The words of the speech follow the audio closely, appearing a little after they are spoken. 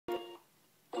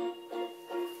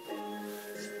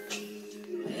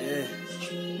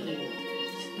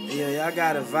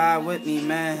y'all gotta vibe with me,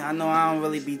 man. I know I don't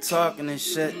really be talking and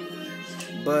shit,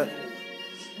 but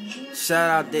shout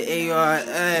out to AR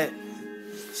Ed.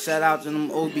 Shout out to them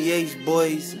OBH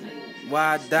boys.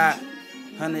 Y Dot,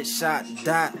 100 Shot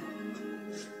Dot,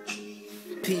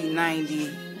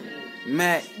 P90,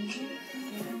 Mac.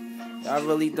 Y'all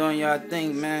really doing y'all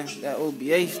thing, man. That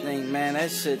OBH thing, man,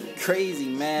 that shit crazy,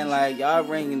 man. Like, y'all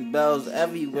ringing bells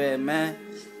everywhere, man.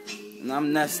 And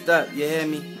I'm messed up, you hear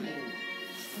me?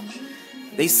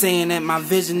 They saying that my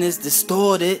vision is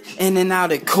distorted, in and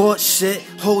out of court shit.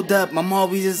 Hold up, I'm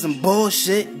always in some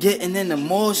bullshit, getting into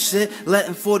more shit,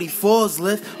 letting 44s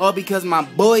lift, all because my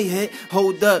boy hit.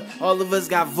 Hold up, all of us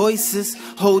got voices.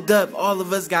 Hold up, all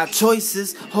of us got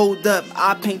choices. Hold up,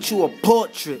 I paint you a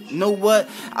portrait. Know what?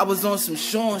 I was on some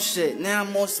Sean shit, now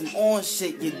I'm on some on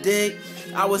shit, you dig?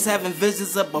 I was having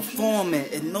visions of performing,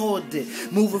 ignored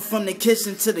it. Moving from the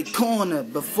kitchen to the corner.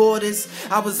 Before this,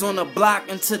 I was on the block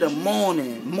until the morning.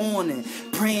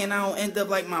 Praying I don't end up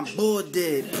like my boy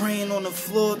did. Praying on the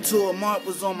floor till a mark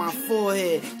was on my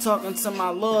forehead. Talking to my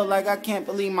Lord like I can't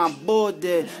believe my boy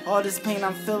did. All this pain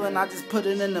I'm feeling, I just put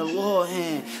it in the Lord's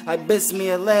hand. Like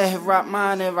Bismillah,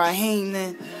 Rahman,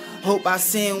 Rahim. Hope I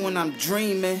see it when I'm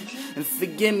dreaming. And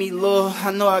forgive me, Lord,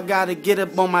 I know I gotta get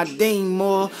up on my day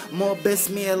more. More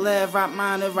Bismillah,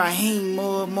 Rahman, Rahim,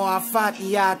 more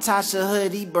Al-Fatiha, Tasha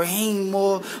Hood, Ibrahim,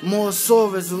 more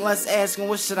Surahs, and less asking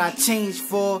what should I change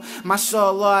for.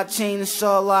 Mashallah, I change,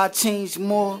 inshallah, I change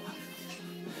more.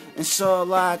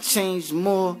 Inshallah, I change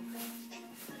more.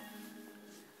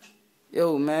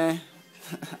 Yo, man.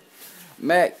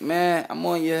 Mac, man, I'm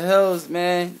on your heels,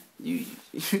 man. You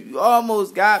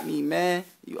almost got me, man.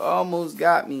 You almost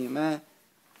got me, man.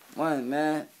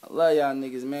 Man. I love y'all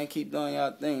niggas, man. Keep doing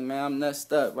y'all thing, man. I'm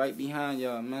messed up right behind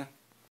y'all, man.